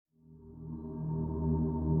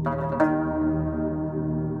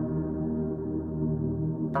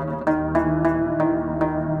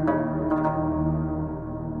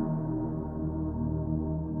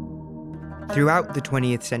Throughout the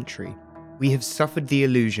 20th century, we have suffered the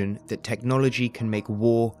illusion that technology can make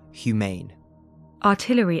war humane.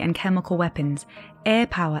 Artillery and chemical weapons, air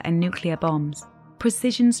power and nuclear bombs,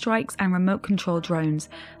 precision strikes and remote-controlled drones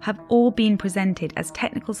have all been presented as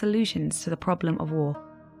technical solutions to the problem of war.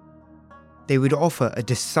 They would offer a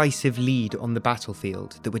decisive lead on the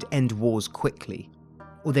battlefield that would end wars quickly,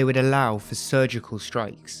 or they would allow for surgical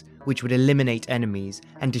strikes, which would eliminate enemies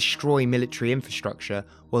and destroy military infrastructure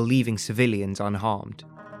while leaving civilians unharmed.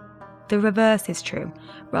 The reverse is true.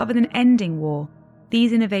 Rather than ending war,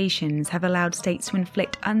 these innovations have allowed states to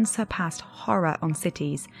inflict unsurpassed horror on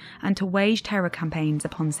cities and to wage terror campaigns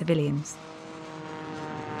upon civilians.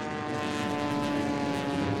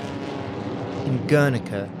 In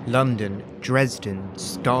Guernica, London, Dresden,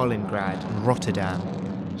 Stalingrad and Rotterdam.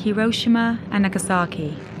 Hiroshima and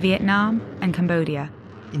Nagasaki, Vietnam and Cambodia.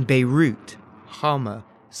 In Beirut, Hama,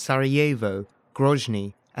 Sarajevo,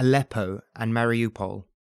 Grozny, Aleppo and Mariupol.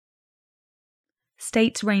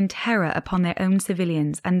 States rain terror upon their own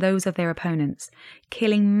civilians and those of their opponents,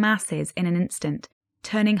 killing masses in an instant,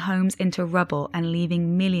 turning homes into rubble and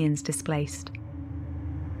leaving millions displaced.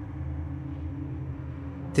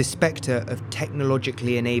 The spectre of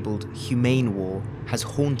technologically enabled humane war has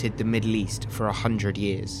haunted the Middle East for 100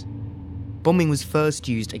 years. Bombing was first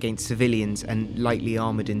used against civilians and lightly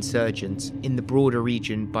armoured insurgents in the broader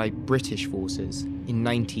region by British forces in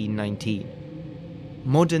 1919.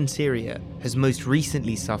 Modern Syria has most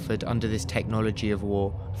recently suffered under this technology of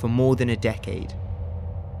war for more than a decade.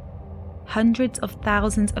 Hundreds of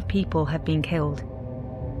thousands of people have been killed.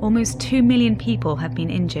 Almost 2 million people have been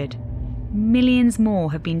injured. Millions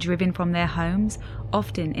more have been driven from their homes,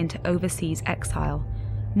 often into overseas exile.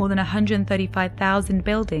 More than 135,000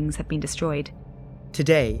 buildings have been destroyed.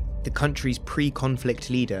 Today, the country's pre-conflict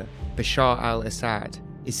leader, Bashar al-Assad,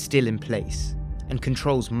 is still in place and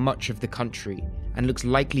controls much of the country and looks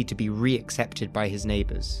likely to be re-accepted by his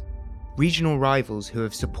neighbours. Regional rivals who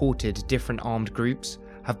have supported different armed groups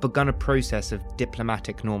have begun a process of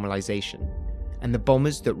diplomatic normalisation, and the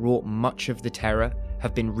bombers that wrought much of the terror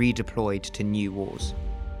have been redeployed to new wars.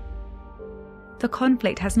 The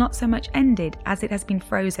conflict has not so much ended as it has been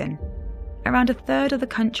frozen. Around a third of the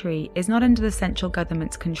country is not under the central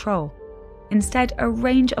government's control. Instead, a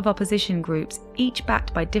range of opposition groups, each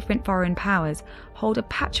backed by different foreign powers, hold a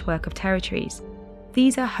patchwork of territories.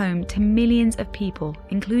 These are home to millions of people,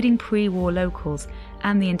 including pre-war locals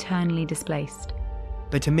and the internally displaced.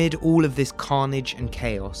 But amid all of this carnage and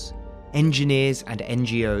chaos, engineers and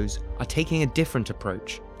NGOs are taking a different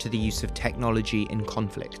approach to the use of technology in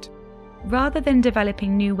conflict. Rather than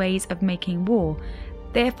developing new ways of making war,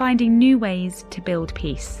 they are finding new ways to build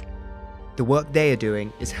peace. The work they are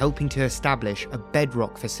doing is helping to establish a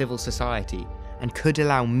bedrock for civil society and could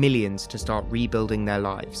allow millions to start rebuilding their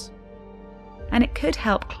lives. And it could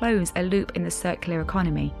help close a loop in the circular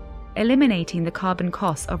economy, eliminating the carbon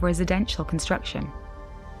costs of residential construction.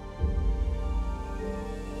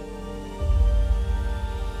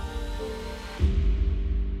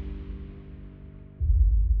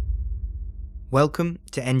 Welcome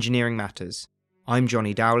to Engineering Matters. I'm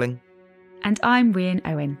Johnny Dowling. And I'm Rhian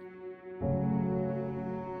Owen.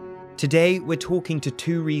 Today we're talking to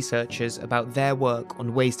two researchers about their work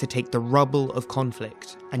on ways to take the rubble of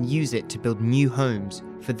conflict and use it to build new homes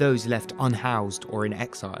for those left unhoused or in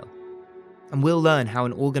exile. And we'll learn how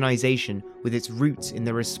an organisation with its roots in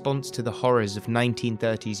the response to the horrors of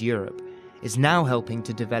 1930s Europe is now helping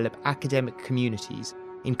to develop academic communities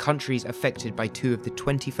in countries affected by two of the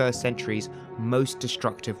 21st century's most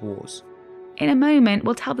destructive wars. In a moment,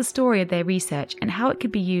 we'll tell the story of their research and how it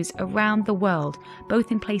could be used around the world,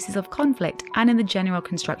 both in places of conflict and in the general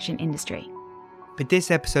construction industry. But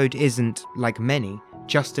this episode isn't, like many,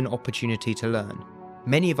 just an opportunity to learn.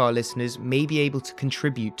 Many of our listeners may be able to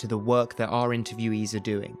contribute to the work that our interviewees are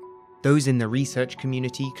doing. Those in the research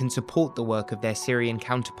community can support the work of their Syrian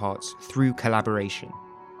counterparts through collaboration.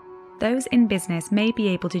 Those in business may be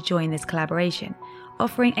able to join this collaboration,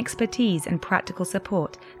 offering expertise and practical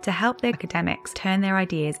support to help their academics turn their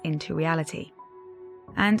ideas into reality.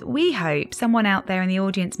 And we hope someone out there in the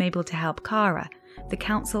audience may be able to help CARA, the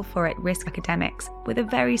Council for At-Risk Academics, with a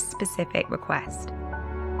very specific request.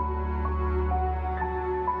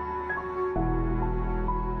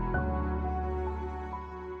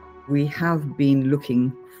 We have been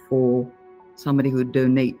looking for somebody who would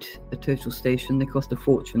donate a total station. They cost a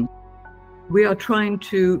fortune. We are trying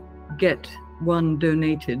to get one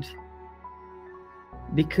donated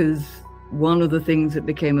because one of the things that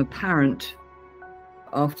became apparent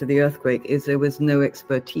after the earthquake is there was no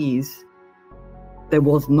expertise. There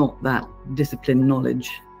was not that disciplined knowledge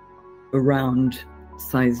around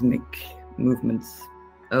seismic movements,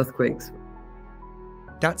 earthquakes.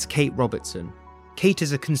 That's Kate Robertson. Kate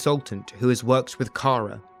is a consultant who has worked with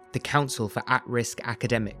CARA, the Council for At-Risk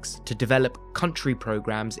Academics, to develop country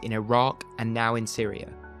programs in Iraq and now in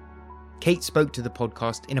Syria. Kate spoke to the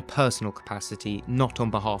podcast in a personal capacity, not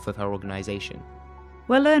on behalf of her organisation.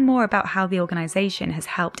 We'll learn more about how the organisation has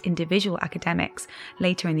helped individual academics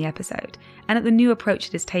later in the episode, and at the new approach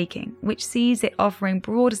it is taking, which sees it offering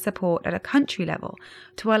broader support at a country level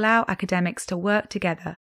to allow academics to work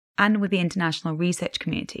together and with the international research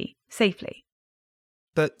community safely.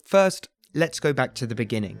 But first, let's go back to the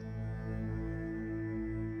beginning.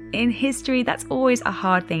 In history, that's always a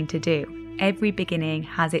hard thing to do. Every beginning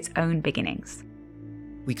has its own beginnings.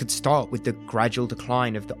 We could start with the gradual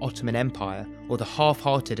decline of the Ottoman Empire, or the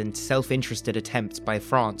half-hearted and self-interested attempts by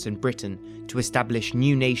France and Britain to establish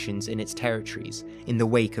new nations in its territories in the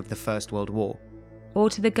wake of the First World War. Or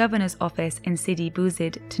to the governor's office in Sidi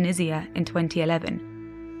Bouzid, Tunisia in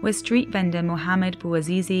 2011, where street vendor Mohamed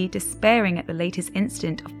Bouazizi, despairing at the latest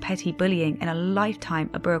incident of petty bullying and a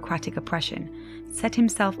lifetime of bureaucratic oppression, set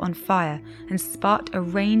himself on fire and sparked a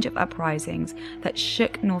range of uprisings that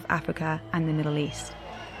shook North Africa and the Middle East.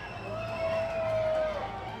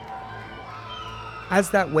 As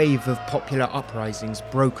that wave of popular uprisings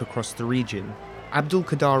broke across the region, Abdul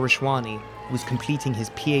Qadir Rashwani was completing his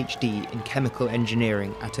PhD in chemical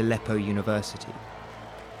engineering at Aleppo University.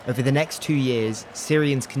 Over the next 2 years,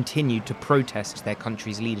 Syrians continued to protest their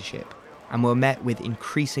country's leadership and were met with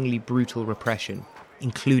increasingly brutal repression,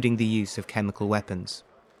 including the use of chemical weapons.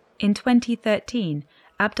 In 2013,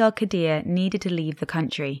 Abdul Qadir needed to leave the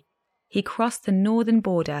country. He crossed the northern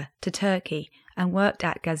border to Turkey and worked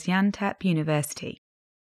at Gaziantep University.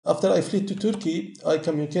 After I fled to Turkey, I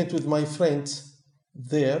communicated with my friends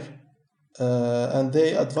there, and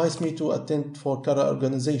they advised me to attend for CARA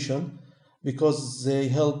organization because they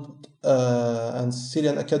helped and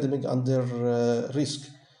Syrian academic under risk.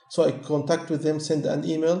 So I contact with them, send an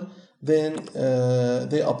email, then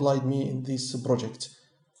they applied me in this project.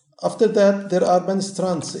 After that, there are many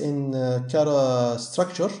strands in CARA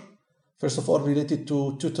structure. First of all, related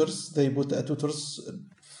to tutors, they put a tutors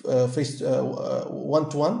face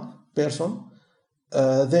one-to-one person.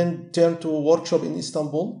 Then turn to workshop in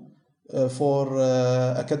Istanbul for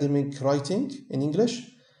academic writing in English.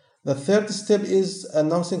 The third step is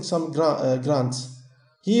announcing some grants.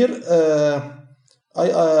 Here,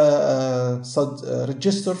 I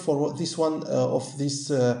register for this one of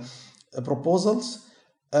these proposals.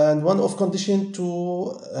 And one of condition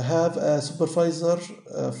to have a supervisor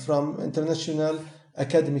from international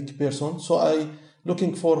academic person. So I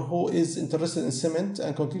looking for who is interested in cement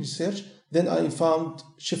and concrete research. Then I found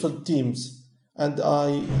Sheffield teams and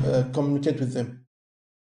I communicate with them.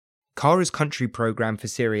 CARA's country programme for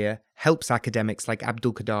Syria helps academics like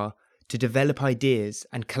Abdul Qadir to develop ideas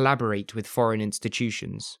and collaborate with foreign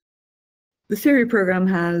institutions. The Syria programme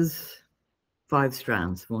has 5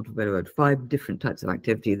 strands, for want of a better word, 5 different types of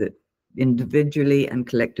activity that individually and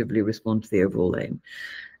collectively respond to the overall aim.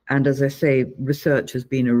 And as I say, research has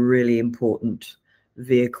been a really important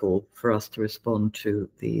vehicle for us to respond to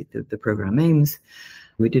the programme aims.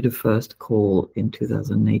 We did a first call in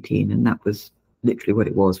 2018, and that was literally what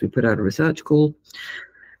it was. We put out a research call,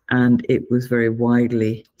 and it was very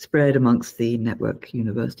widely spread amongst the network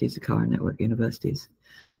universities, the CARA network universities,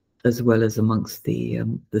 as well as amongst the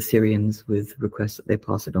Syrians, with requests that they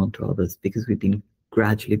pass it on to others, because we've been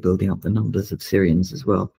gradually building up the numbers of Syrians as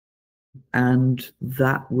well. And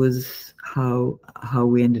that was how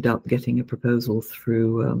we ended up getting a proposal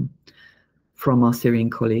through from our Syrian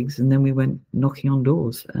colleagues. And then we went knocking on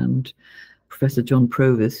doors, and Professor John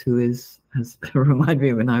Provis, who has reminded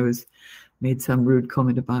me when I made some rude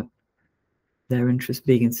comment about their interest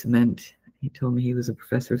being in cement. He told me he was a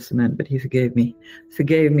professor of cement, but he forgave me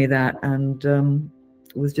that, and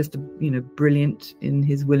was just brilliant in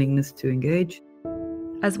his willingness to engage.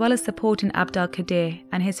 As well as supporting Abdul Qadir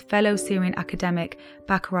and his fellow Syrian academic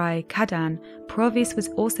Bakray Kadan, Provis was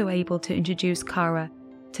also able to introduce CARA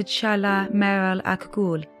to Çağla Meral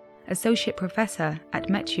Akgül, associate professor at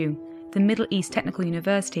METU, the Middle East Technical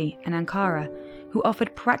University in Ankara, who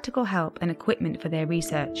offered practical help and equipment for their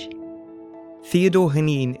research. Theodore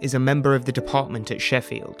Hanin is a member of the department at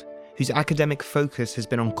Sheffield, whose academic focus has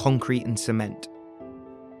been on concrete and cement.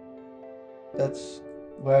 That's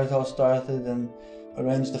where it all started, and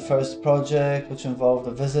arranged the first project, which involved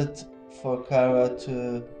a visit for CARA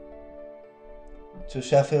to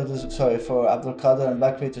Sheffield, for Abdul Qadir and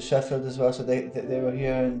Bakri to Sheffield as well. So they were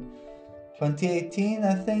here in 2018,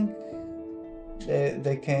 I think.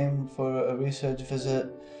 They came for a research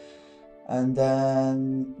visit. And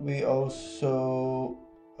then we also,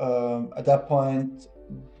 at that point,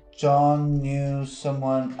 John knew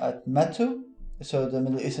someone at METU, so the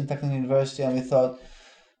Middle Eastern Technical University, and we thought,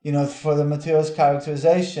 for the materials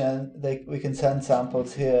characterization, we can send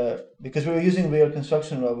samples here, because we were using real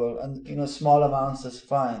construction rubble, and small amounts is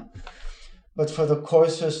fine. But for the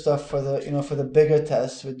coarser stuff, for the bigger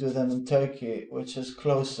tests, we do them in Turkey, which is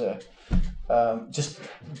closer, just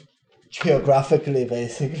geographically,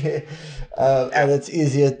 basically, and it's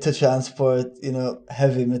easier to transport,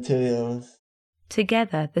 heavy materials.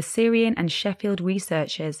 Together, the Syrian and Sheffield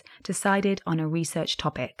researchers decided on a research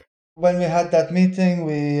topic. When we had that meeting,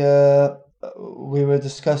 we were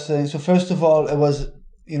discussing. So first of all, it was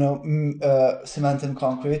cement and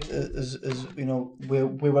concrete.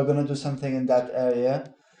 We were going to do something in that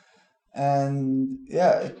area, and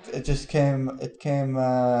it just came. It came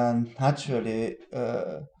naturally.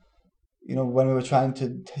 When we were trying to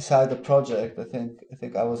decide the project, I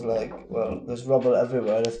think I was like, well, there's rubble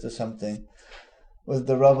everywhere. Let's do something with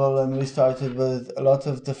the rubble, and we started with a lot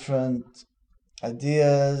of different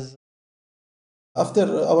ideas.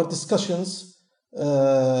 After our discussions,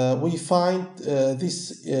 we find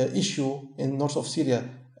this issue in north of Syria.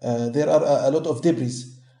 There are a lot of debris,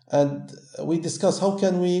 and we discuss how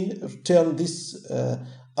can we turn this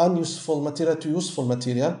unuseful material to useful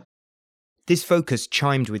material. This focus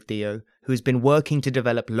chimed with Theo, who has been working to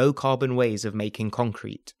develop low-carbon ways of making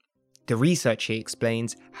concrete. The research, he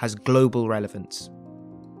explains, has global relevance.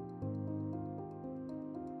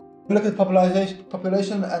 Look at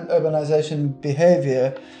population and urbanization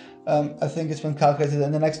behavior. I think it's been calculated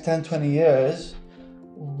in the next 10-20 years,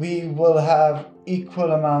 we will have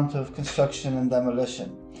equal amount of construction and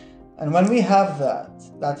demolition. And when we have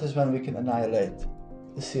that is when we can annihilate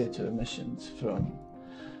the CO2 emissions from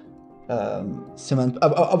cement,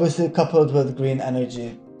 obviously coupled with green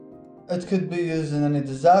energy. It could be used in any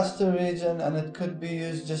disaster region, and it could be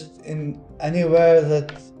used just in anywhere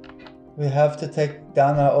that we have to take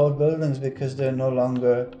down our old buildings because they're no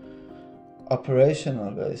longer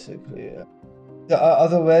operational, basically. There are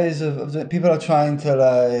other ways of doing. People are trying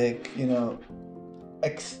to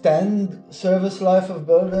extend service life of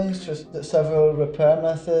buildings through several repair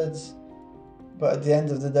methods. But at the end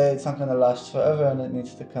of the day, it's not going to last forever, and it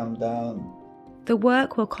needs to come down. The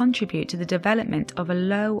work will contribute to the development of a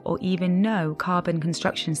low or even no carbon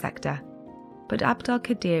construction sector. But Abdul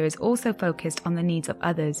Qadir is also focused on the needs of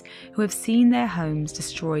others who have seen their homes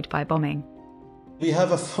destroyed by bombing. We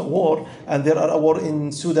have a war, and there are a war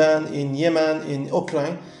in Sudan, in Yemen, in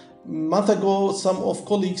Ukraine. A month ago, some of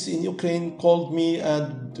colleagues in Ukraine called me,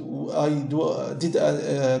 and I did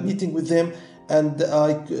a meeting with them, and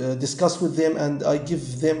I discuss with them, and I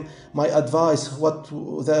give them my advice, what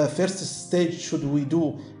the first stage should we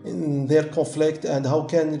do in their conflict, and how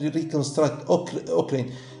can we reconstruct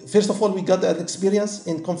Ukraine. First of all, we got an experience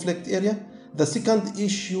in conflict area. The second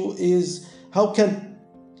issue is how can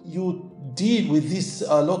you deal with this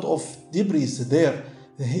a lot of debris there.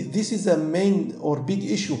 This is a main or big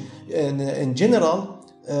issue. In general,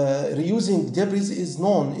 reusing debris is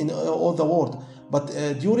known in all the world. But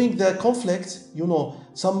during the conflict,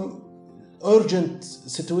 some urgent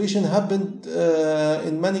situation happened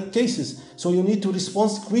in many cases. So you need to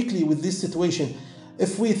respond quickly with this situation.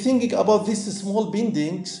 If we're thinking about these small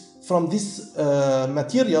bindings from these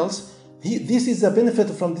materials, this is a benefit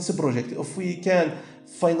from this project. If we can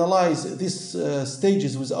finalize these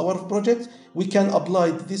stages with our project, we can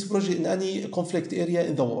apply this project in any conflict area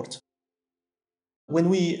in the world. When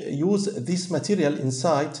we use this material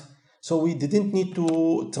inside, so we didn't need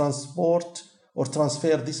to transport or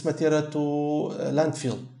transfer this material to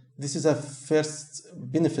landfill. This is a first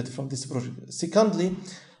benefit from this project. Secondly,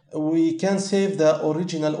 we can save the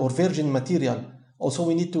original or virgin material. Also,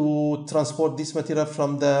 we need to transport this material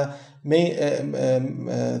from the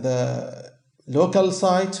local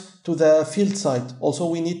site to the field site. Also,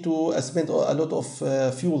 we need to spend a lot of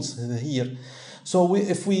fuels here. So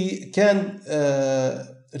if we can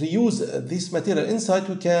reuse this material inside,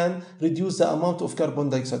 we can reduce the amount of carbon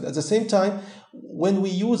dioxide. At the same time, when we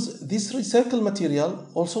use this recycled material,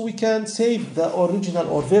 also we can save the original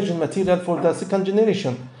or virgin material for the second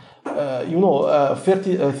generation.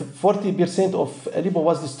 40% of Aleppo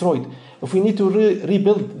was destroyed. If we need to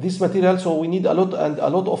rebuild this material, so we need a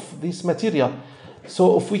lot of this material.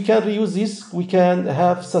 So if we can reuse this, we can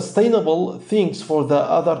have sustainable things for the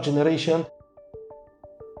other generation.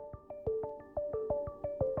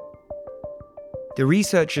 The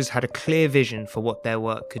researchers had a clear vision for what their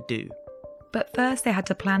work could do. But first they had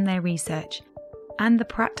to plan their research. and the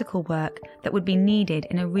practical work that would be needed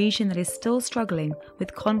in a region that is still struggling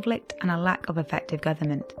with conflict and a lack of effective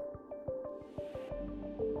government.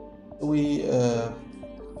 We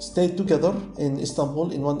stayed together in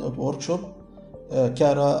Istanbul in one workshop.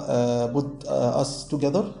 Kara put us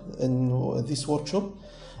together in this workshop,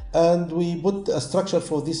 and we put a structure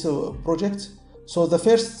for this project. So the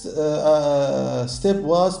first step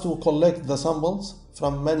was to collect the samples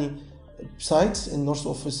from many sites in north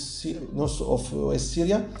of West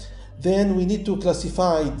Syria. Then we need to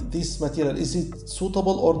classify this material. Is it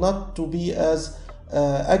suitable or not to be as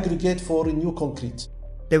aggregate for new concrete?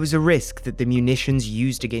 There was a risk that the munitions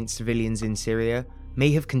used against civilians in Syria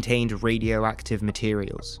may have contained radioactive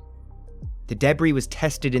materials. The debris was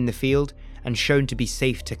tested in the field and shown to be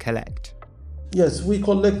safe to collect. Yes, we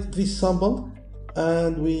collect this sample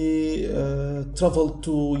and we traveled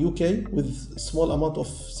to UK with small amount of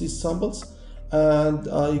these samples, and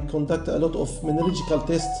I conduct a lot of mineralogical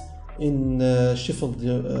tests in Sheffield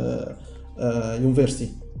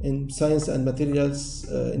University in Science and Materials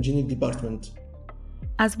Engineering Department.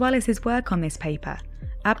 As well as his work on this paper,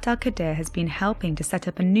 Abd al-Qadir has been helping to set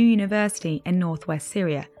up a new university in northwest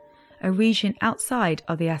Syria, a region outside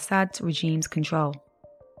of the Assad regime's control.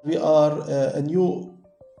 We are a new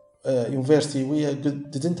university. We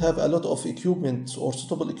didn't have a lot of equipment or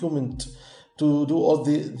suitable equipment to do all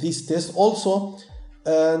these tests also,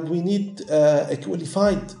 and we need a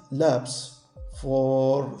qualified labs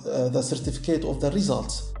for the certificate of the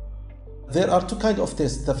results. There are two kinds of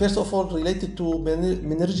tests. The first of all related to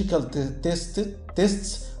mineralogical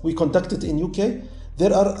tests we conducted in UK.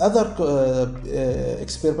 There are other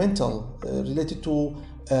experimental related to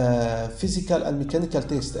physical and mechanical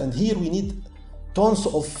tests, and here we need tons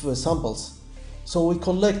of samples. So we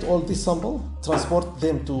collect all these samples, transport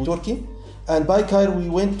them to Turkey, and by car we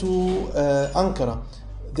went to Ankara.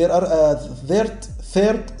 There are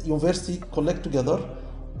third university collect together,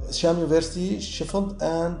 Sham University, Sheffield,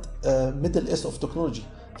 and Middle East of Technology.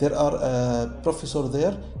 There are a professor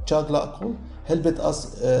there, Chagla Akul, helped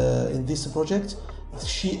us in this project.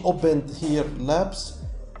 She opened here labs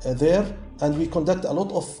there, and we conduct a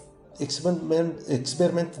lot of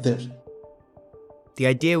experiment there. The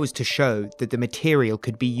idea was to show that the material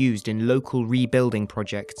could be used in local rebuilding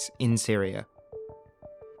projects in Syria.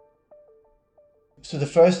 So the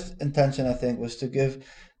first intention, I think, was to give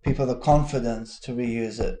people the confidence to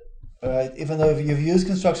reuse it, right? Even though if you've used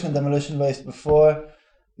construction and demolition waste before,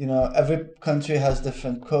 every country has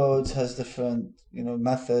different codes, has different,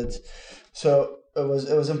 methods. So it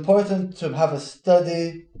was important to have a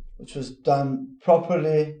study which was done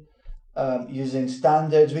properly, using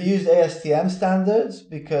standards. We used ASTM standards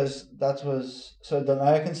because that was the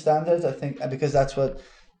American standards, I think, because that's what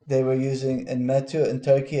they were using in Metro in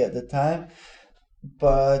Turkey at the time.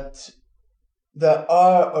 But there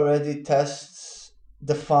are already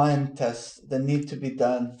defined tests that need to be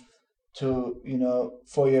done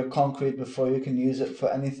for your concrete before you can use it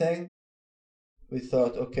for anything. We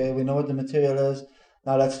thought, okay, we know what the material is.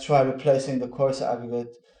 Now let's try replacing the coarse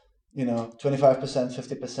aggregate, 25%,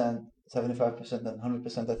 50%, 75%, and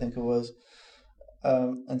 100%, I think it was,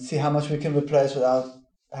 and see how much we can replace without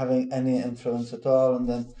having any influence at all. And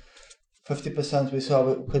then 50% we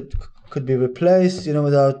saw could be replaced,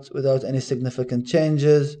 without any significant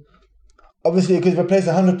changes. Obviously, you could replace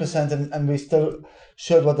 100%, and we still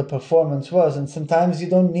showed what the performance was. And sometimes you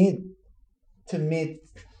don't need to meet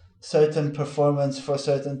certain performance for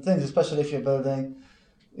certain things, especially if you're building,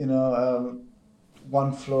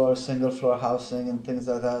 one floor, single floor housing and things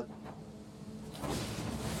like that.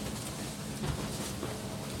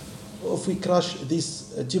 If we crush these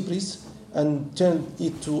debris and turn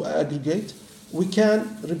it to aggregate, we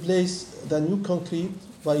can replace the new concrete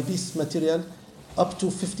by this material up to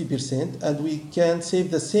 50%, and we can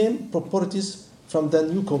save the same properties from the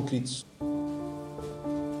new concretes.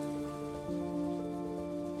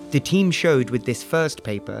 The team showed with this first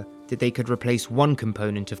paper that they could replace one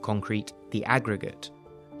component of concrete, the aggregate.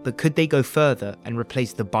 But could they go further and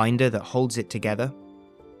replace the binder that holds it together?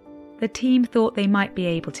 The team thought they might be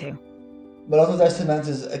able to. A lot of their cement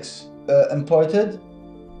is imported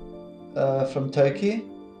from Turkey.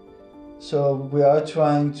 So we are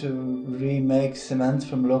trying to remake cement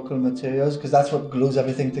from local materials because that's what glues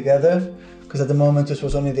everything together. Because at the moment this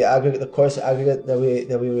was only the coarse aggregate that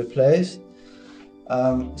we replaced.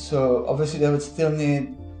 So obviously they would still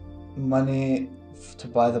need money to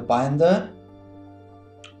buy the binder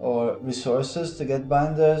or resources to get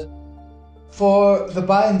binders. For the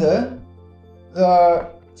binder, there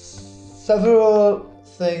are several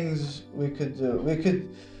things we could do. We could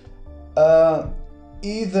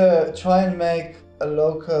either try and make a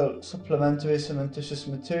local supplementary cementitious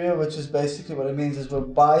material, which is basically what it means is we'll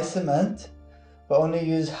buy cement, but only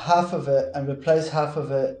use half of it and replace half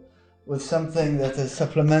of it with something that is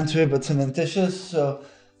supplementary but cementitious. So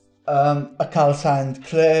a calcined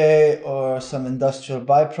clay or some industrial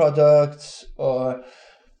byproducts or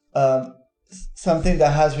something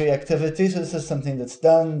that has reactivity. So this is something that's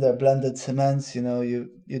done. They're blended cements.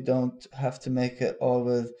 You don't have to make it all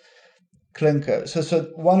with clinker. So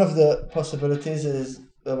one of the possibilities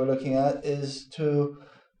that we're looking at is to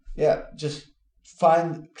just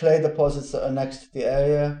find clay deposits that are next to the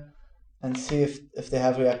area and see if they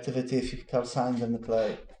have reactivity, if you calcine them with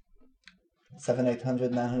clay 700,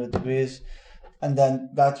 800, 900 degrees. And then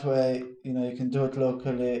that way, you can do it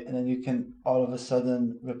locally, and then you can all of a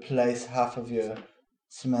sudden replace half of your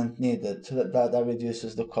cement needed, so that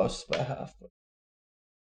reduces the cost by half.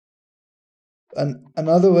 And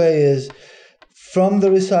another way is from the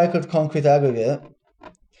recycled concrete aggregate.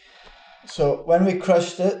 So when we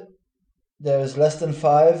crushed it, there is less than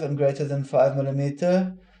 5 and greater than 5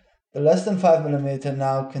 millimeter. The less than 5 millimeter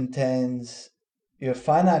now contains your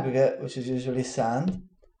fine aggregate, which is usually sand,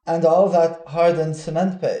 and all that hardened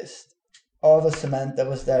cement paste, all the cement that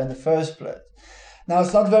was there in the first place. Now,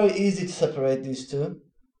 it's not very easy to separate these two.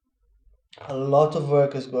 A lot of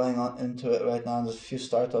work is going on into it right now, and there's a few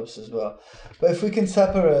startups as well. But if we can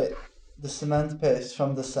separate the cement paste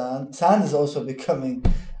from the sand is also becoming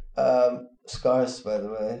scarce, by the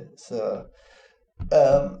way. So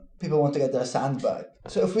people want to get their sand back.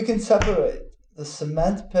 So if we can separate the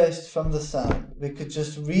cement paste from the sand, we could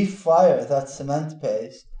just refire that cement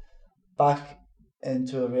paste back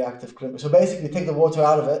into a reactive clinker. So basically take the water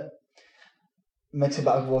out of it, mix it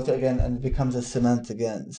back with water again, and it becomes a cement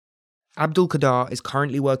again. Abdulkader is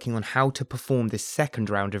currently working on how to perform this second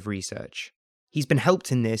round of research. He's been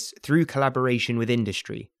helped in this through collaboration with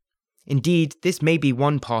industry. Indeed, this may be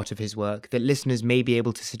one part of his work that listeners may be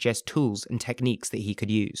able to suggest tools and techniques that he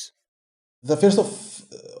could use. The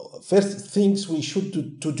first things we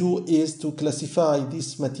should do is to classify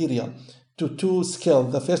this material to two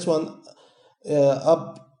scales. The first one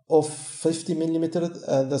up of 50 millimeters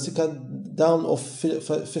and the second down of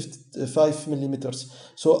 5 millimeters.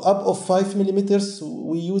 So up of 5 millimeters,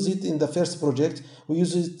 we use it in the first project. We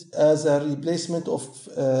use it as a replacement of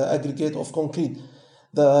aggregate of concrete.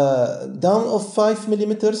 The down of 5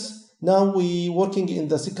 millimeters, now we working in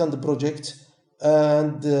the second project,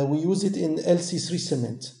 and we use it in LC3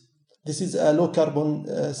 cement. This is a low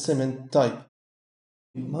carbon cement type.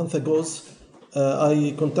 A month ago,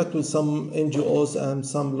 I contact with some NGOs and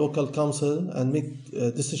some local council and make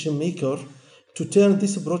decision maker to turn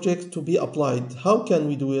this project to be applied. How can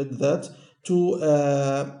we do it? That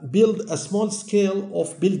to build a small scale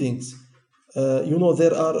of buildings.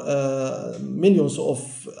 There are millions of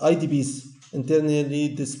IDPs,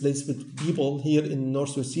 internally displaced people here in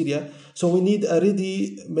northwest Syria. So we need a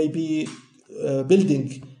ready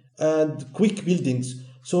building and quick buildings.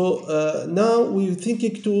 So now we're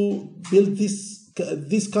thinking to build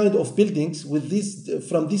this kind of buildings with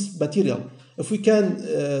from this material. If we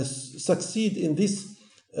can succeed in this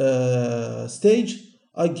stage,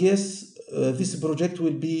 I guess this project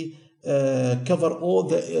will be cover all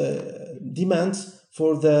the demands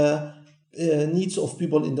for the needs of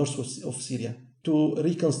people in north of Syria to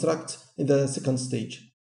reconstruct in the second stage.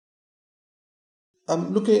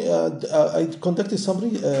 I'm looking. I conducted some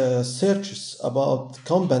searches about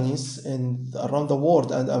companies around the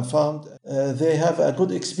world, and I found they have a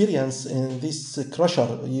good experience in this crusher.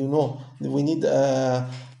 We need a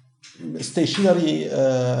stationary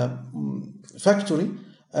factory,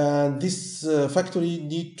 and this factory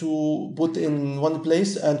need to put in one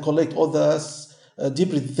place and collect all the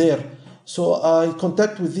debris there. So I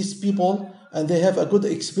contact with these people, and they have a good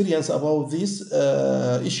experience about this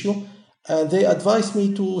issue. And they advised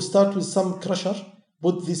me to start with some crusher,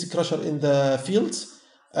 put this crusher in the fields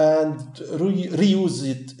and reuse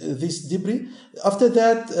this debris. After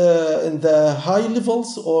that, in the high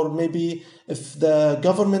levels, or maybe if the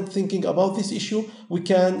government thinking about this issue, we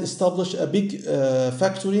can establish a big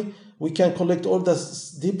factory. We can collect all the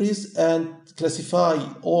debris and classify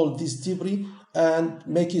all this debris and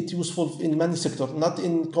make it useful in many sectors, not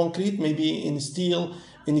in concrete, maybe in steel,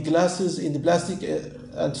 in glasses, in plastic,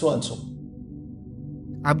 and so on and so on.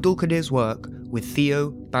 Abdulkader's work with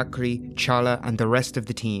Theo, Bakri, Chala and the rest of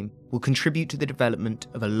the team will contribute to the development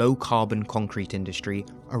of a low-carbon concrete industry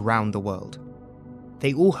around the world.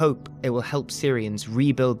 They all hope it will help Syrians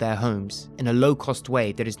rebuild their homes in a low-cost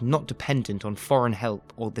way that is not dependent on foreign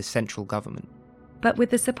help or the central government. But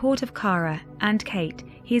with the support of Kara and Kate,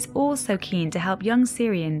 he is also keen to help young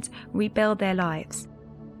Syrians rebuild their lives.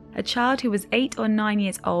 A child who was 8 or 9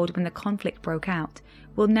 years old when the conflict broke out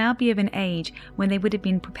will now be of an age when they would have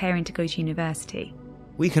been preparing to go to university.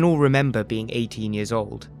 We can all remember being 18 years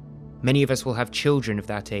old. Many of us will have children of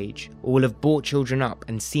that age, or will have brought children up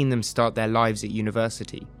and seen them start their lives at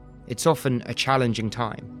university. It's often a challenging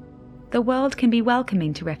time. The world can be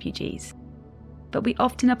welcoming to refugees, but we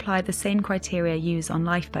often apply the same criteria used on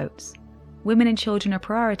lifeboats. Women and children are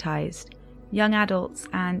prioritised. Young adults,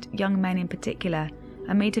 and young men in particular,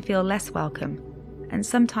 are made to feel less welcome, and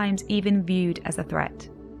sometimes even viewed as a threat.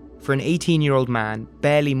 For an 18-year-old man,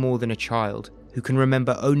 barely more than a child, who can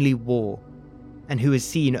remember only war, and who has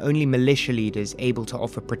seen only militia leaders able to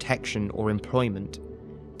offer protection or employment,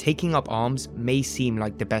 taking up arms may seem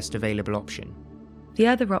like the best available option. The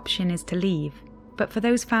other option is to leave, but for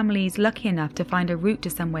those families lucky enough to find a route to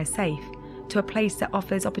somewhere safe, to a place that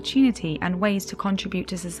offers opportunity and ways to contribute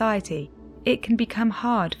to society, it can become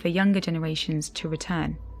hard for younger generations to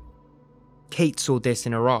return. Kate saw this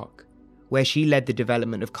in Iraq, where she led the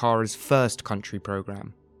development of Kara's first country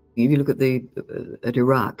programme. If you look at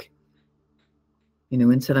Iraq,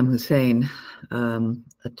 when Saddam Hussein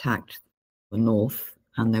attacked the north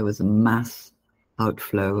and there was a mass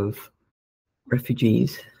outflow of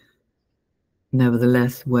refugees,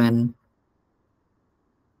 nevertheless, when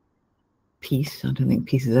peace, I don't think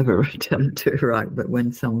peace has ever returned to Iraq, but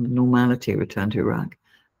when some normality returned to Iraq,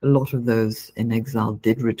 a lot of those in exile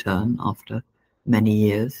did return after many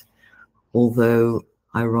years, although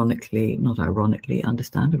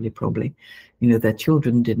understandably probably, their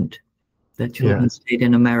children didn't. Their children stayed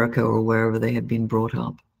in America or wherever they had been brought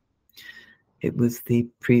up. It was the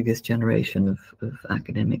previous generation of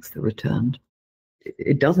academics that returned.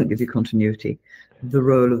 It doesn't give you continuity. The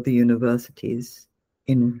role of the universities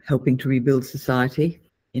in helping to rebuild society,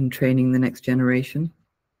 in training the next generation,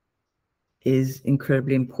 is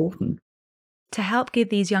incredibly important. To help give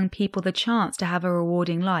these young people the chance to have a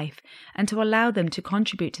rewarding life and to allow them to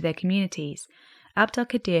contribute to their communities,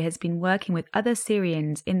 Abdelkadir has been working with other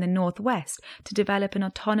Syrians in the northwest to develop an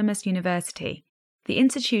autonomous university. The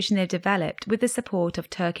institution they've developed with the support of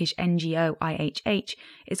Turkish NGO IHH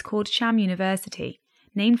is called Sham University,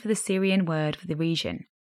 named for the Syrian word for the region.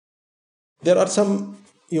 There are some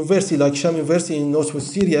universities like Sham University in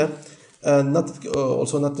northwest Syria,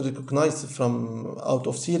 also not recognized from out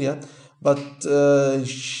of Syria, but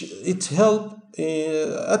it helped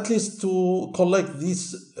at least to collect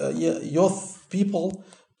these youth people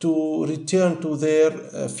to return to their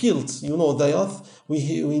fields. The youth,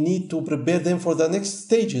 we need to prepare them for the next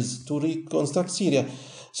stages to reconstruct Syria.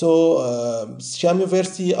 So Sham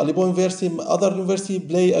University, Aleppo University, other universities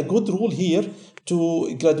play a good role here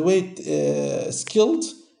to graduate skilled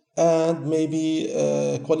and maybe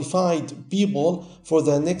qualified people for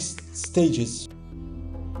the next stages.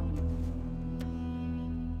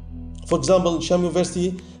 For example, in Sham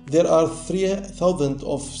University, there are 3,000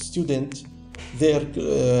 of students there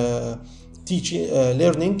teaching,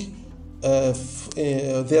 learning.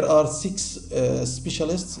 There are 6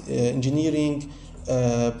 specialists, engineering,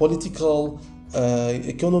 political,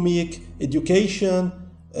 economic, education,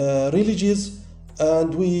 religious,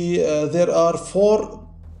 and there are 4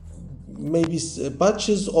 maybe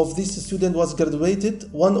batches of this student was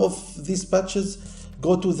graduated. One of these batches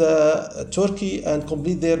go to the Turkey and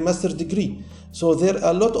complete their master's degree. So there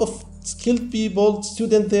are a lot of skilled people,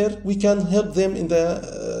 students there. We can help them in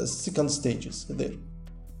the second stages there.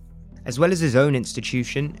 As well as his own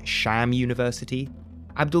institution, Sham University,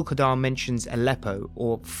 Abdelkadir mentions Aleppo,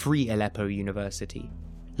 or Free Aleppo University.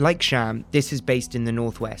 Like Sham, this is based in the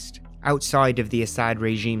northwest, outside of the Assad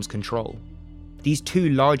regime's control. These 2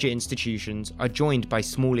 larger institutions are joined by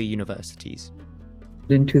smaller universities.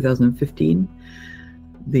 In 2015,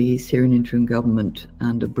 the Syrian interim government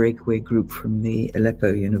and a breakaway group from the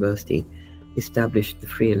Aleppo University established the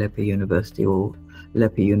Free Aleppo University, or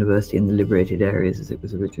Aleppo University in the liberated areas as it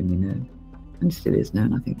was originally known, and still is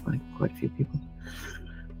known, I think, by quite a few people.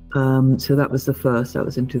 So that was the first, that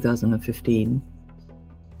was in 2015.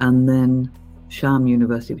 And then Sham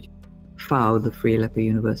University, which FAO, the Free Aleppo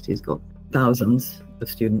University, has got thousands of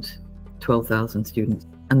students, 12,000 students.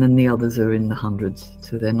 And then the others are in the hundreds,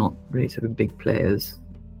 so they're not really sort of big players.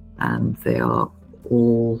 And they are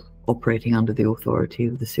all operating under the authority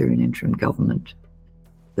of the Syrian interim government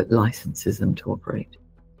that licenses them to operate.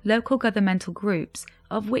 Local governmental groups,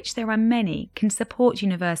 of which there are many, can support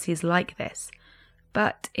universities like this.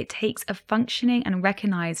 But it takes a functioning and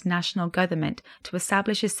recognised national government to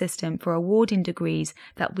establish a system for awarding degrees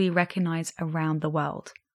that we recognise around the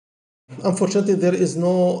world. Unfortunately, there is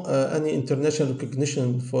no any international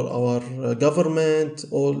recognition for our government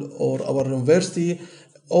or our university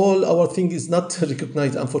all our thing is not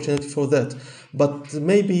recognized, unfortunately for that. But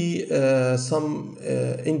maybe some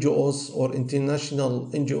NGOs or international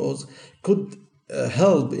NGOs could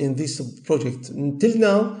help in this project. Until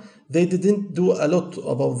now, they didn't do a lot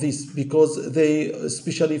about this because they,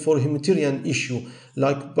 especially for humanitarian issue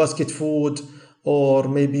like basket food or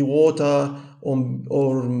maybe water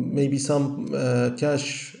or maybe some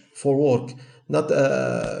cash for work, not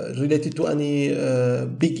related to any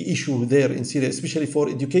big issue there in Syria, especially for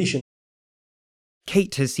education.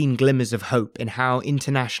 Kate has seen glimmers of hope in how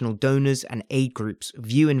international donors and aid groups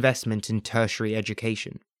view investment in tertiary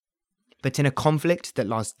education. But in a conflict that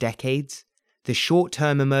lasts decades, the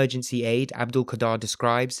short-term emergency aid Abdul Qadar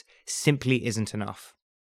describes simply isn't enough.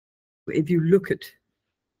 If you look at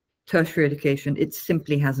tertiary education, it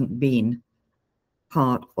simply hasn't been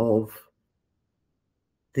part of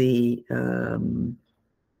the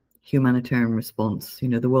humanitarian response. You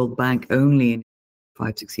know, the World Bank only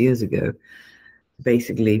 5-6 years ago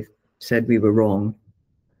basically said we were wrong.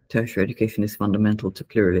 Tertiary education is fundamental to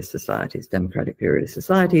pluralist societies, democratic pluralist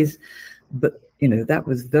societies. But, you know, that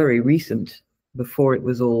was very recent, before it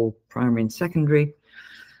was all primary and secondary.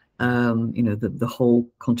 You know, the whole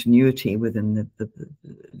continuity within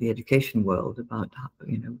the education world about,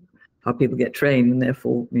 you know, how people get trained, and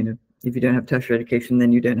therefore, you know, if you don't have tertiary education,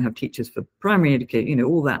 then you don't have teachers for primary education. You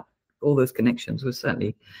know, all those connections were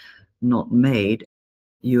certainly not made.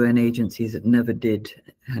 UN agencies that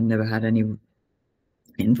had never had any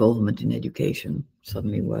involvement in education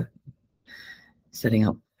suddenly were setting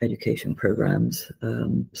up education programs,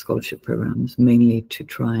 scholarship programs, mainly to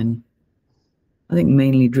try and, I think,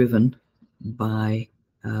 mainly driven by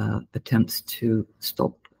attempts to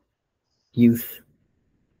stop youth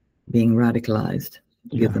being radicalized,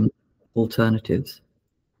 give them alternatives.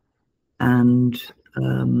 And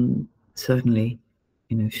certainly,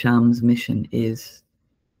 you know, Sham's mission is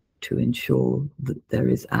to ensure that there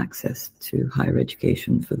is access to higher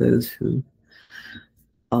education for those who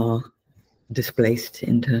are displaced,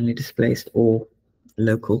 internally displaced, or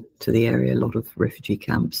local to the area, a lot of refugee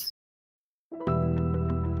camps.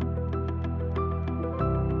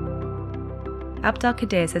 Abdul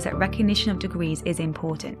Qadir says that recognition of degrees is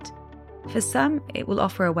important. For some, it will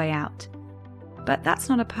offer a way out. But that's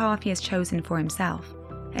not a path he has chosen for himself,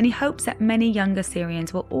 and he hopes that many younger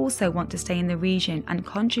Syrians will also want to stay in the region and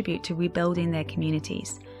contribute to rebuilding their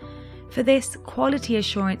communities. For this, quality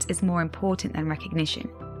assurance is more important than recognition,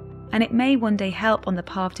 and it may one day help on the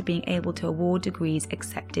path to being able to award degrees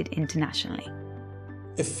accepted internationally.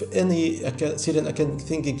 If any Syrian academic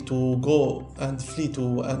thinking to go and flee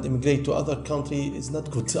to and immigrate to other country is not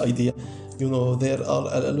a good idea. You know, there are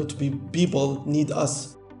a lot of people need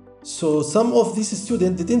us. So some of these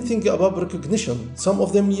students didn't think about recognition. Some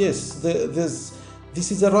of them, yes,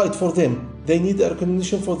 this is a right for them. They need a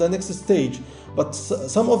recognition for the next stage. But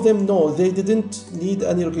some of them, no, they didn't need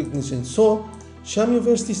any recognition. So Sham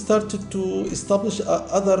University started to establish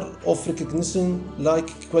other of recognition,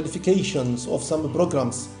 like qualifications of some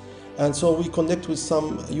programs. And so we connect with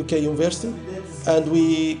some UK university, and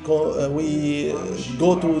we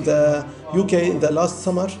go to the UK in the last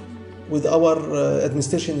summer with our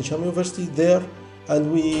administration in Sham University there,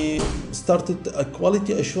 and we started a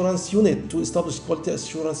quality assurance unit to establish quality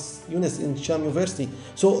assurance units in Sham University.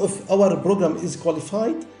 So if our program is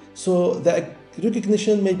qualified, so the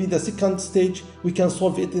recognition may be the second stage, we can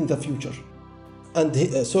solve it in the future. And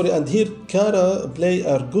here Kara play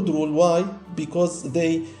a good role. Why? Because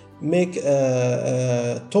they make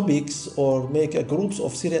topics or make groups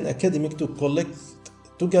of Syrian academics to collect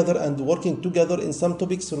together and working together in some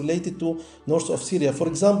topics related to north of Syria. For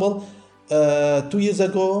example, 2 years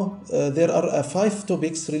ago, there are 5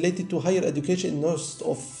 topics related to higher education in northwest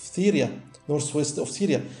of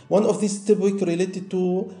Syria. One of these topics related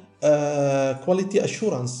to quality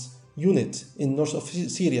assurance unit in north of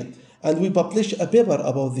Syria. And we published a paper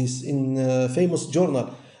about this in a famous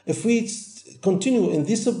journal. If we continue in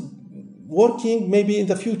this working, maybe in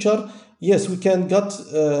the future, yes, we can get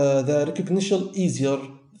the recognition easier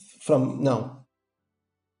from now.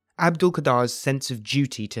 Abdul Qadar's sense of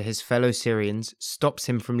duty to his fellow Syrians stops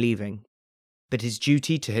him from leaving, but his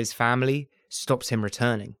duty to his family stops him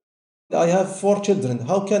returning. I have 4 children.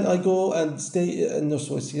 How can I go and stay in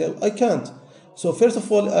Northwest Syria? I can't. So first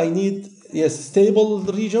of all, I need stable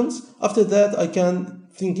regions. After that, I can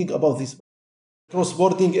thinking about this.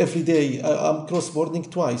 Cross-boarding every day. I'm cross-boarding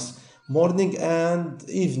twice, morning and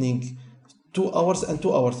evening, 2 hours and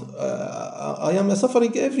 2 hours. I am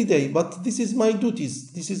suffering every day, but this is my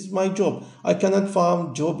duties. This is my job. I cannot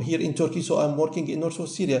find job here in Turkey, so I'm working in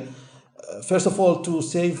Northwest Syria. First of all, to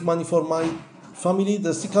save money for my family,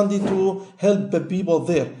 the secondly to help the people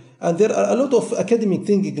there. And there are a lot of academic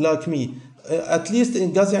thinking like me. At least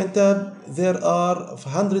in Gaziantep, there are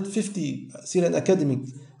 150 Syrian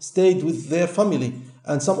academics stayed with their family,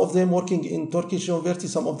 and some of them working in Turkish university,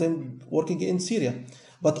 some of them working in Syria.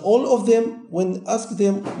 But all of them, when asked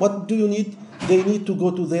them, what do you need? They need to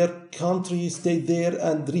go to their country, stay there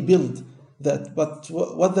and rebuild that. But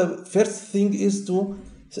what the first thing is to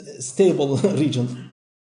stable region.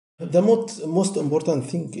 The most important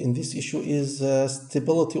thing in this issue is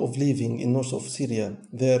stability of living in north of Syria.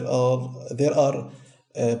 There are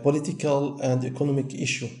political and economic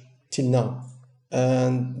issue till now,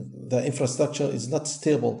 and the infrastructure is not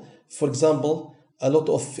stable. For example, a lot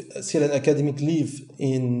of Syrian academics live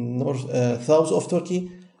in south of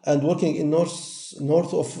Turkey and working in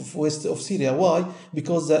north of west of Syria. Why?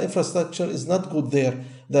 Because the infrastructure is not good there.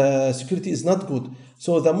 The security is not good.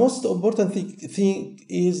 So the most important thing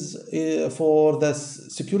is for the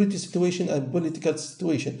security situation and political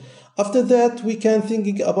situation. After that, we can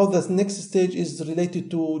think about the next stage is related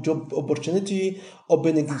to job opportunity,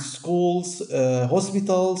 opening schools,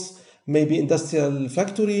 hospitals, maybe industrial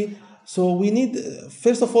factory. So we need,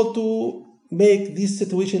 first of all, to make this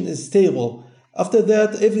situation stable. After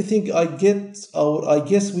that, everything I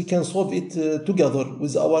guess we can solve it together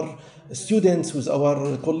with our students, with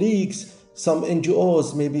our colleagues, some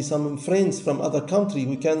NGOs, maybe some friends from other countries.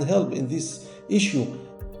 We can help in this issue.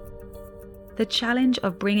 The challenge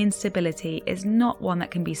of bringing stability is not one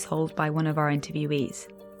that can be solved by one of our interviewees.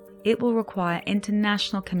 It will require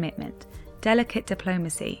international commitment, delicate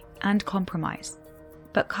diplomacy, and compromise.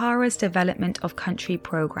 But Kara's development of country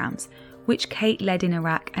programs, which Kate led in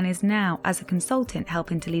Iraq and is now, as a consultant,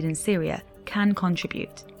 helping to lead in Syria, can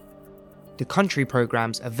contribute. The country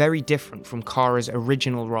programs are very different from Kara's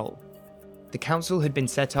original role. The council had been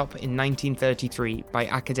set up in 1933 by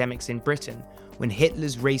academics in Britain when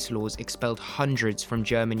Hitler's race laws expelled hundreds from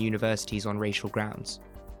German universities on racial grounds.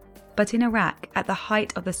 But in Iraq, at the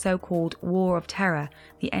height of the so-called War of Terror,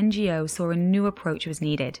 the NGO saw a new approach was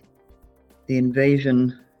needed. The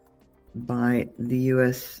invasion by the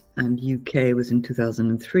US and UK was in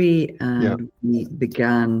 2003, and we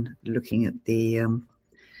began looking at the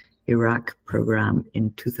Iraq program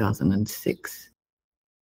in 2006.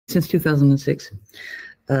 Since 2006,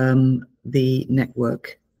 the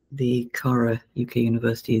network, the Kara UK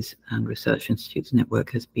Universities and Research Institutes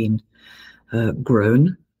network, has been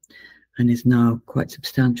grown and is now quite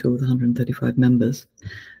substantial with 135 members.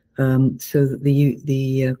 So that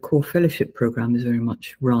the core fellowship program is very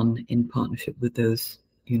much run in partnership with those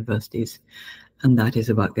universities, and that is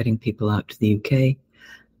about getting people out to the UK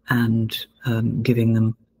and giving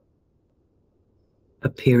them a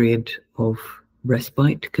period of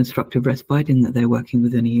respite, constructive respite, in that they're working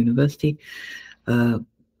within a university.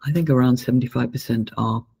 I think around 75%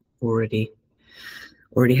 are already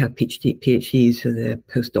have PhDs, so they're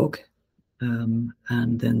postdoc,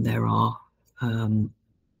 and then there are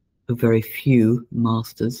a very few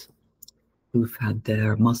masters who've had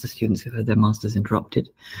their master students who've had their masters interrupted,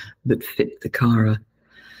 but fit the Kara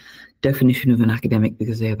definition of an academic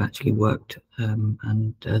because they have actually worked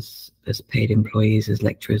and as paid employees, as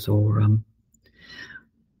lecturers or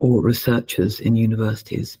researchers in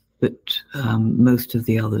universities. But most of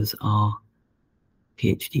the others are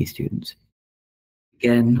PhD students.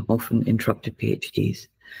 Again, often interrupted PhDs.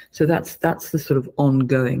 So that's the sort of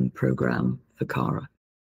ongoing program for Kara.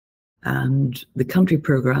 And the country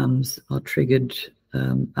programs are triggered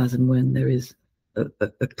as and when there is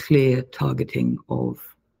a clear targeting of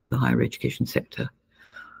the higher education sector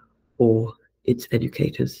or its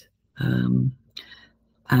educators. And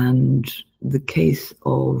the case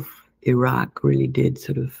of Iraq really did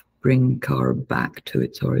sort of bring Kara back to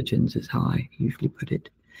its origins, is how I usually put it,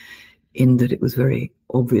 in that it was very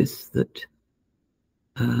obvious that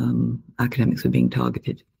academics were being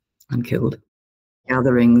targeted and killed.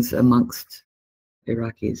 Gatherings amongst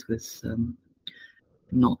Iraqis was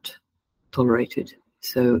not tolerated.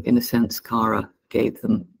 So in a sense, Kara gave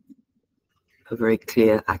them a very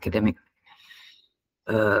clear academic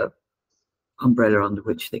umbrella under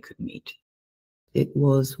which they could meet. It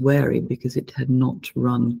was wary because it had not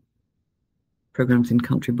run programs in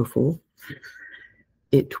country before.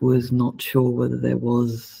 It was not sure whether there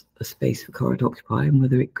was a space for Kara to occupy and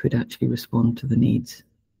whether it could actually respond to the needs.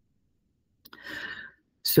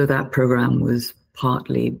 So that program was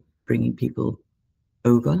partly bringing people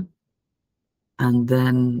over, and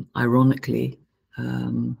then ironically,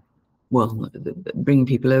 bringing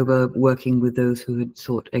people over, working with those who had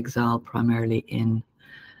sought exile primarily in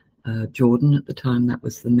Jordan at the time. That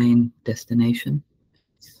was the main destination.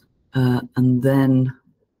 And then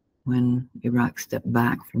when Iraq stepped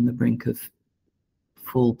back from the brink of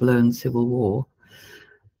full-blown civil war,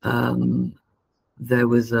 there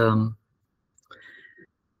was a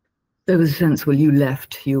sense, well, you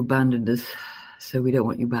left, you abandoned us, so we don't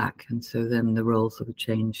want you back. And so then the role sort of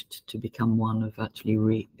changed to become one of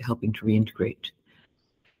actually helping to reintegrate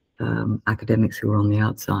academics who were on the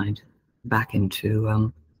outside back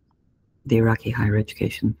into the Iraqi higher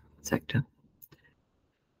education sector.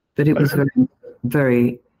 But it was very,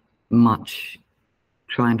 very much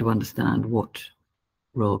trying to understand what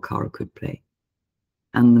role Cara could play.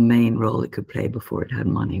 And the main role it could play before it had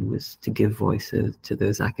money was to give voice to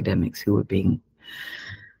those academics who were being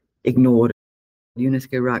ignored.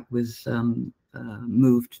 UNESCO Iraq was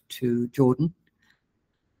moved to Jordan,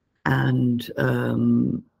 and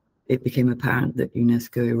it became apparent that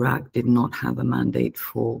UNESCO Iraq did not have a mandate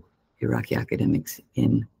for Iraqi academics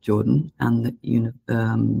in Jordan, and that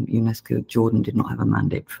UNESCO Jordan did not have a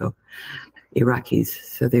mandate for Iraqis.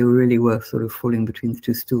 So they really were sort of falling between the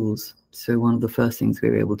two stools. So one of the first things we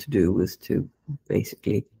were able to do was to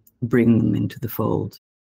basically bring them into the fold.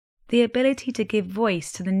 The ability to give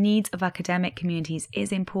voice to the needs of academic communities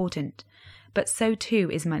is important, but so too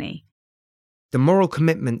is money. The moral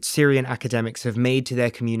commitment Syrian academics have made to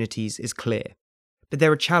their communities is clear, but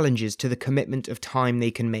there are challenges to the commitment of time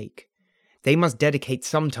they can make. They must dedicate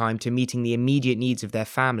some time to meeting the immediate needs of their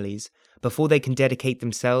families before they can dedicate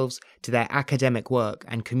themselves to their academic work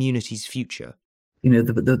and community's future. You know,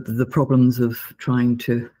 the problems of trying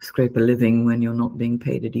to scrape a living when you're not being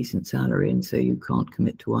paid a decent salary, and so you can't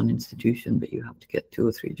commit to one institution, but you have to get 2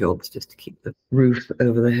 or 3 jobs just to keep the roof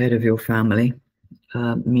over the head of your family,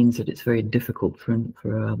 means that it's very difficult for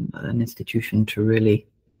an institution to really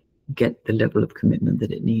get the level of commitment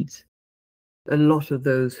that it needs. A lot of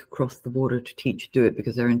those who cross the border to teach do it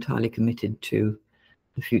because they're entirely committed to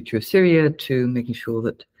the future of Syria, to making sure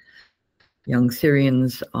that young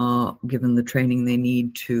Syrians are given the training they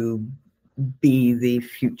need to be the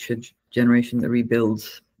future generation that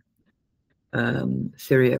rebuilds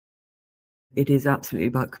Syria. It is absolutely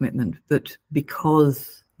about commitment, but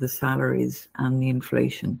because the salaries and the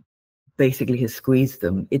inflation basically has squeezed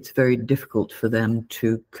them, it's very difficult for them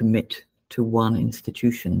to commit to one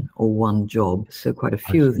institution or one job. So quite a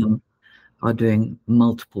few of them are doing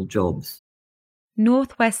multiple jobs.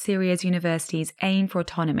 Northwest Syria's universities aim for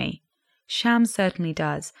autonomy. Shams certainly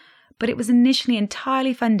does, but it was initially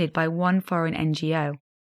entirely funded by one foreign NGO.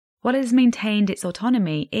 While it has maintained its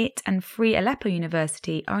autonomy, it and Free Aleppo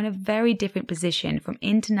University are in a very different position from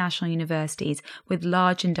international universities with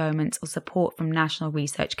large endowments or support from national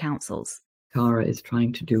research councils. Cara is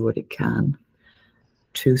trying to do what it can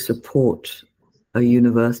to support a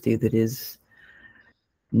university that is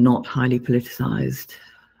not highly politicized,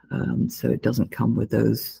 so it doesn't come with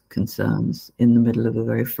those concerns in the middle of a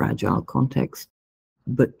very fragile context,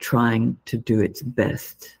 but trying to do its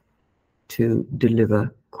best to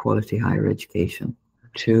deliver quality higher education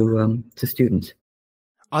to students.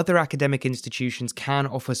 Other academic institutions can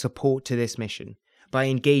offer support to this mission by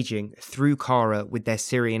engaging through Cara with their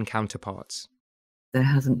Syrian counterparts. There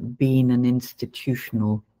hasn't been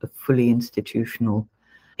a fully institutional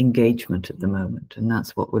engagement at the moment, and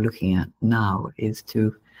that's what we're looking at now, is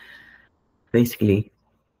to basically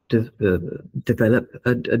develop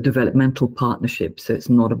a developmental partnership. So it's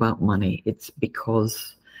not about money. It's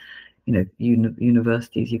because, you know,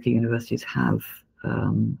 universities, UK universities have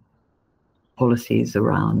policies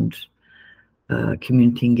around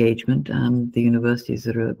community engagement, and the universities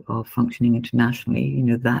that are functioning internationally, you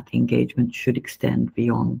know, that engagement should extend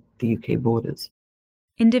beyond the UK borders.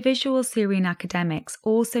 Individual Syrian academics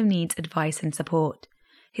also need advice and support.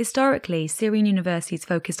 Historically, Syrian universities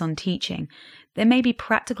focused on teaching. There may be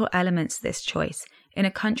practical elements to this choice. In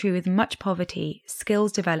a country with much poverty,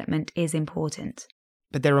 skills development is important.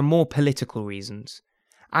 But there are more political reasons.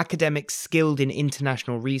 Academics skilled in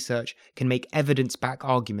international research can make evidence-backed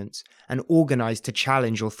arguments and organise to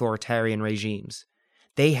challenge authoritarian regimes.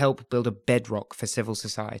 They help build a bedrock for civil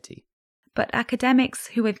society. But academics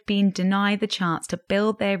who have been denied the chance to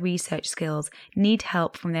build their research skills need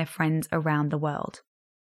help from their friends around the world.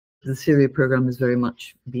 The Syria program has very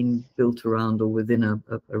much been built around or within a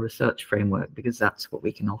research framework, because that's what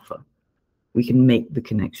we can offer. We can make the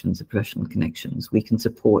connections, the professional connections. We can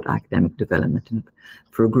support academic development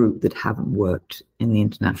for a group that haven't worked in the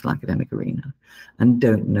international academic arena and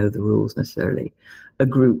don't know the rules necessarily. A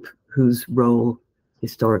group whose role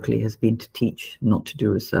historically has been to teach, not to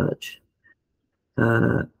do research.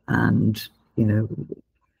 And, you know,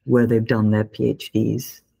 where they've done their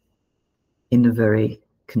PhDs in a very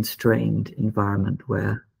constrained environment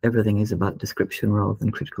where everything is about description rather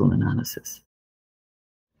than critical analysis.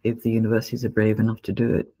 if the universities are brave enough to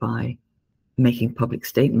do it by making public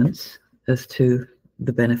statements as to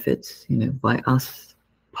the benefits, by us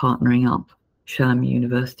partnering up Sham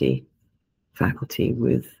University faculty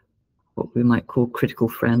with what we might call critical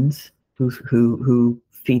friends who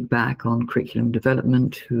feed back on curriculum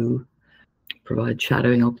development, who provide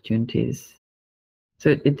shadowing opportunities.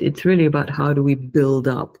 So it's really about how do we build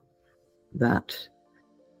up that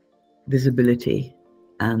visibility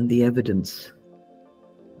and the evidence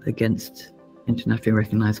against internationally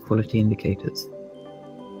recognized quality indicators.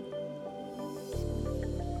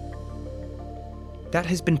 That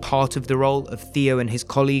has been part of the role of Theo and his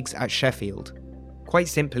colleagues at Sheffield. Quite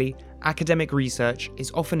simply, academic research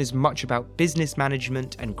is often as much about business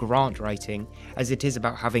management and grant writing as it is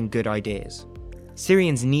about having good ideas.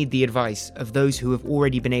 Syrians need the advice of those who have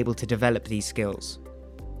already been able to develop these skills.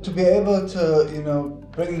 To be able to,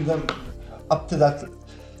 bring them up to that,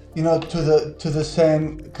 to the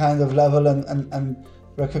same kind of level and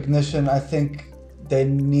recognition, I think they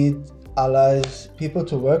need allies, people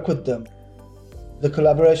to work with them. The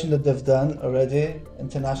collaboration that they've done already,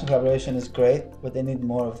 international collaboration, is great, but they need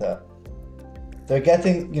more of that. They're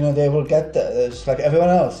getting, they will get that. It's like everyone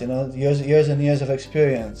else, years and years of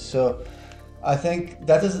experience. So I think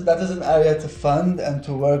that is an area to fund and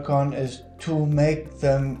to work on, is to make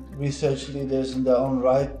them research leaders in their own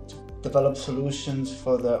right, develop solutions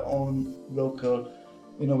for their own local,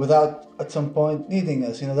 without at some point needing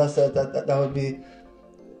us. That would be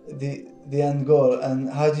the end goal.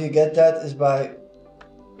 And how do you get that? Is by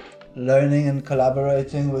learning and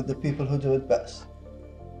collaborating with the people who do it best.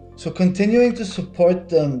 So continuing to support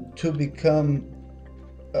them to become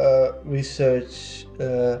research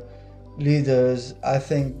leaders, I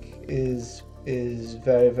think is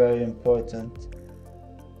very, very important,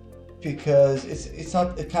 because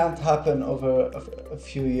it can't happen over a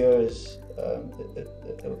few years.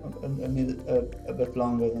 I need a bit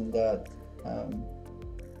longer than that,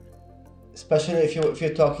 especially if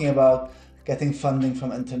you're talking about getting funding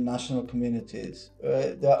from international communities.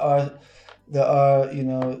 There are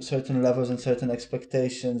certain levels and certain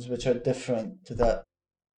expectations which are different to that.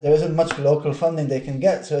 There isn't much local funding they can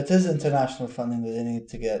get, so it is international funding that they need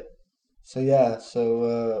to get. So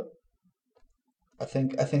I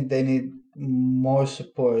think they need more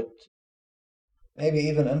support, maybe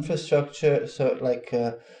even infrastructure, so like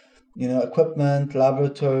equipment,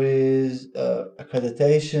 laboratories,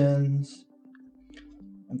 accreditations,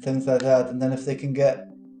 and things like that. And then if they can get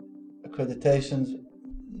accreditations,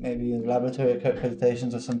 maybe laboratory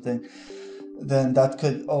accreditations or something, then that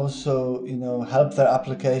could also, help their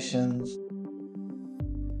applications.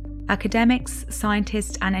 Academics,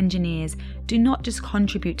 scientists and engineers do not just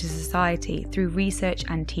contribute to society through research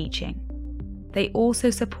and teaching. They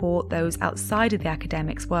also support those outside of the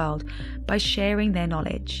academics world by sharing their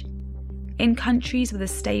knowledge. In countries with a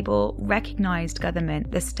stable, recognised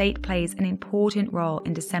government, the state plays an important role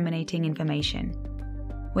in disseminating information.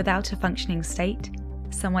 Without a functioning state,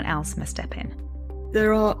 someone else must step in.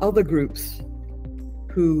 There are other groups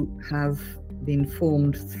who have been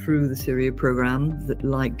formed through the Syria program that,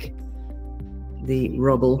 like the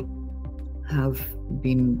Rubble, have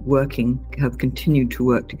continued to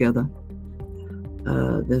work together.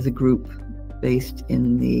 There's a group based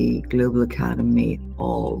in the Global Academy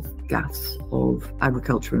of GAFS, of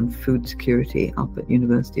Agriculture and Food Security, up at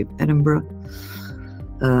University of Edinburgh,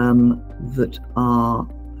 that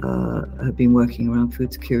have been working around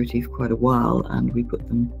food security for quite a while, and we put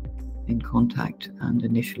them in contact and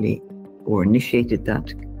initiated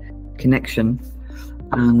that connection.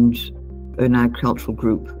 And an agricultural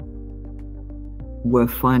group were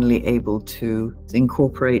finally able to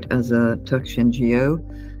incorporate as a Turkish NGO,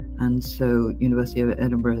 and so University of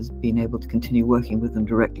Edinburgh has been able to continue working with them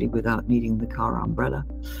directly without needing the CARA umbrella.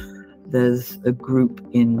 There's a group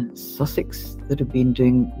in Sussex that have been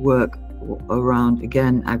doing work around,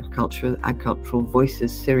 again, agricultural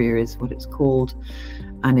voices. Syria is what it's called,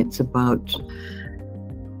 and it's about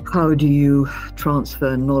how do you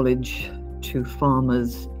transfer knowledge to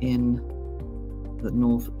farmers in the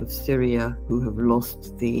north of Syria who have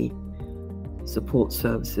lost the support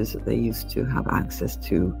services that they used to have access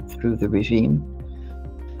to through the regime,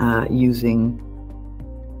 using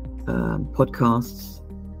podcasts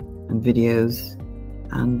and videos,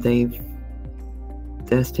 and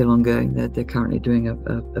they're still ongoing. They're currently doing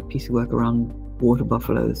a piece of work around water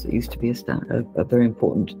buffaloes that used to be a very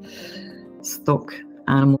important stock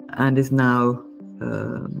animal and is now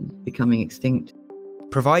becoming extinct.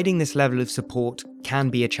 Providing this level of support can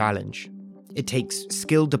be a challenge. It takes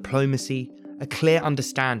skilled diplomacy, a clear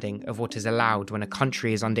understanding of what is allowed when a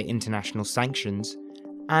country is under international sanctions,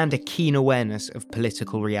 and a keen awareness of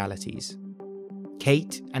political realities.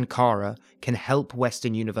 Kate and Cara can help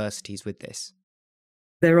Western universities with this.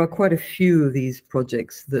 There are quite a few of these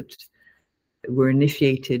projects that were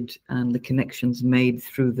initiated and the connections made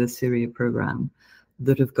through the Syria program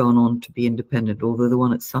that have gone on to be independent, although the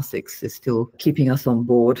one at Sussex is still keeping us on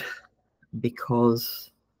board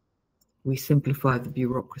because we simplify the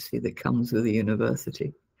bureaucracy that comes with a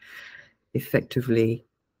university. Effectively,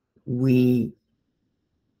 we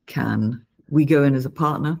go in as a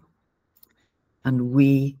partner and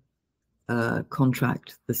we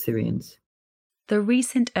contract the Syrians. The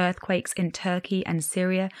recent earthquakes in Turkey and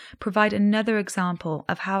Syria provide another example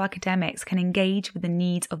of how academics can engage with the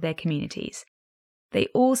needs of their communities. They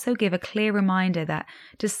also give a clear reminder that,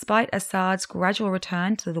 despite Assad's gradual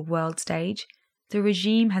return to the world stage, the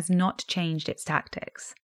regime has not changed its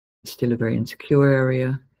tactics. It's still a very insecure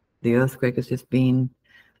area. The earthquake has just been.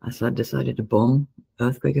 Assad decided to bomb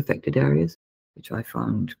earthquake-affected areas, which I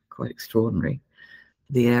found quite extraordinary.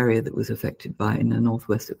 The area that was affected by, in the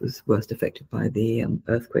northwest, that was worst affected by the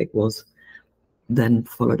earthquake, was then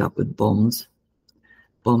followed up with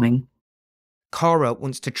bombing. Cara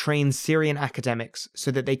wants to train Syrian academics so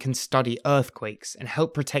that they can study earthquakes and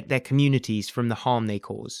help protect their communities from the harm they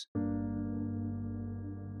cause.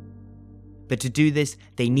 But to do this,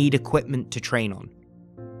 they need equipment to train on.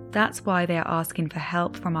 That's why they are asking for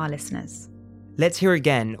help from our listeners. Let's hear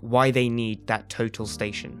again why they need that total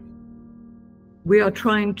station. We are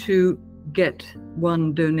trying to get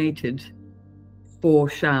one donated for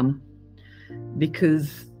Sham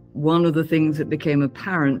because one of the things that became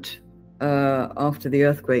apparent after the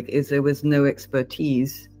earthquake is there was no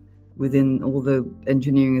expertise within, although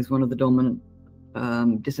engineering is one of the dominant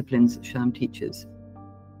disciplines that Sham teaches.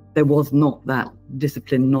 There was not that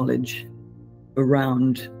discipline knowledge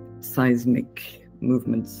around seismic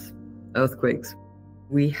movements, earthquakes.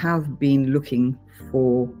 We have been looking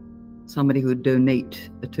for somebody who would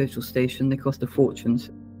donate a total station. They cost a fortune,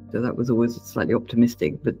 so that was always slightly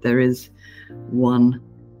optimistic, but there is one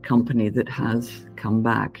company that has come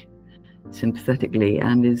back sympathetically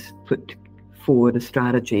and is put forward a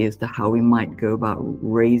strategy as to how we might go about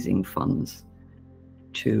raising funds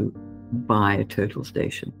to buy a total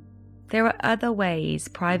station. There are other ways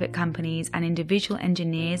private companies and individual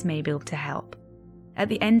engineers may be able to help. At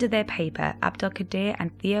the end of their paper, Abdelkader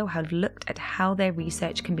and Theo have looked at how their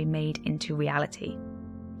research can be made into reality.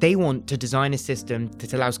 They want to design a system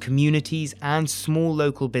that allows communities and small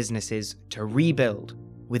local businesses to rebuild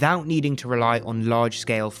without needing to rely on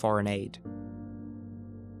large-scale foreign aid.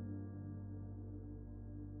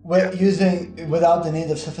 We're using, without the need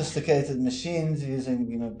of sophisticated machines,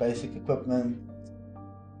 using basic equipment.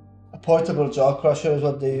 A portable jaw crusher is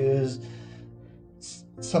what they use.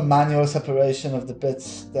 Some manual separation of the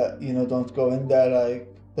bits that don't go in there, like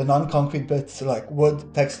the non-concrete bits, like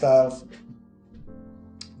wood, textiles,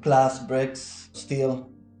 glass, bricks, steel,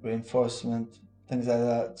 reinforcement, things like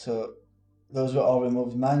that. So those were all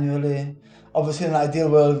removed manually. Obviously, in an ideal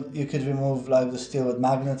world, you could remove like the steel with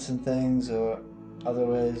magnets and things, or other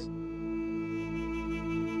ways.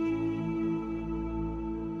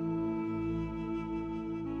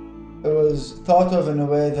 It was thought of in a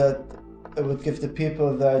way that it would give the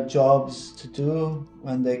people their jobs to do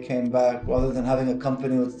when they came back, rather than having a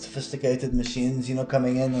company with sophisticated machines,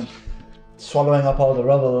 coming in and swallowing up all the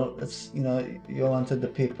rubble. It's, you wanted the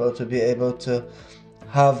people to be able to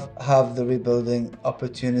have the rebuilding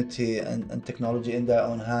opportunity and technology in their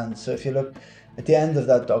own hands. So if you look at the end of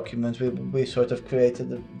that document, we sort of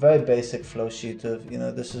created a very basic flow sheet of,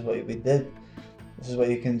 this is what we did, this is what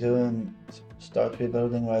you can do, and start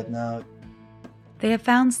rebuilding right now. They have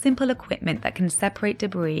found simple equipment that can separate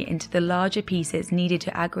debris into the larger pieces needed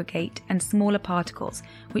to aggregate and smaller particles,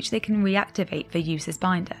 which they can reactivate for use as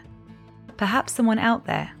binder. Perhaps someone out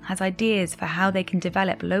there has ideas for how they can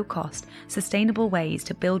develop low-cost, sustainable ways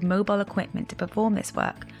to build mobile equipment to perform this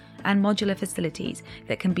work, and modular facilities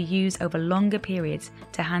that can be used over longer periods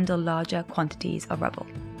to handle larger quantities of rubble.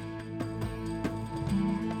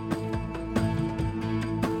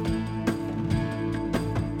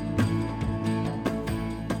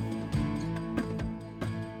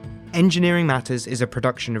 Engineering Matters is a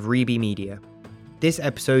production of Reby Media. This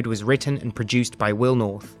episode was written and produced by Will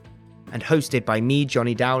North, and hosted by me,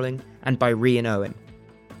 Johnny Dowling, and by Rhian Owen.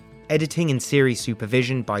 Editing and series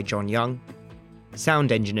supervision by John Young.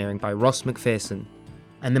 Sound engineering by Ross McPherson.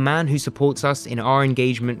 And the man who supports us in our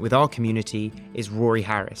engagement with our community is Rory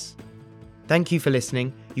Harris. Thank you for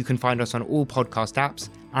listening. You can find us on all podcast apps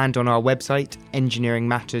and on our website,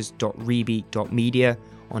 engineeringmatters.reby.media,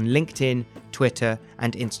 on LinkedIn, Twitter,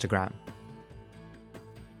 and Instagram.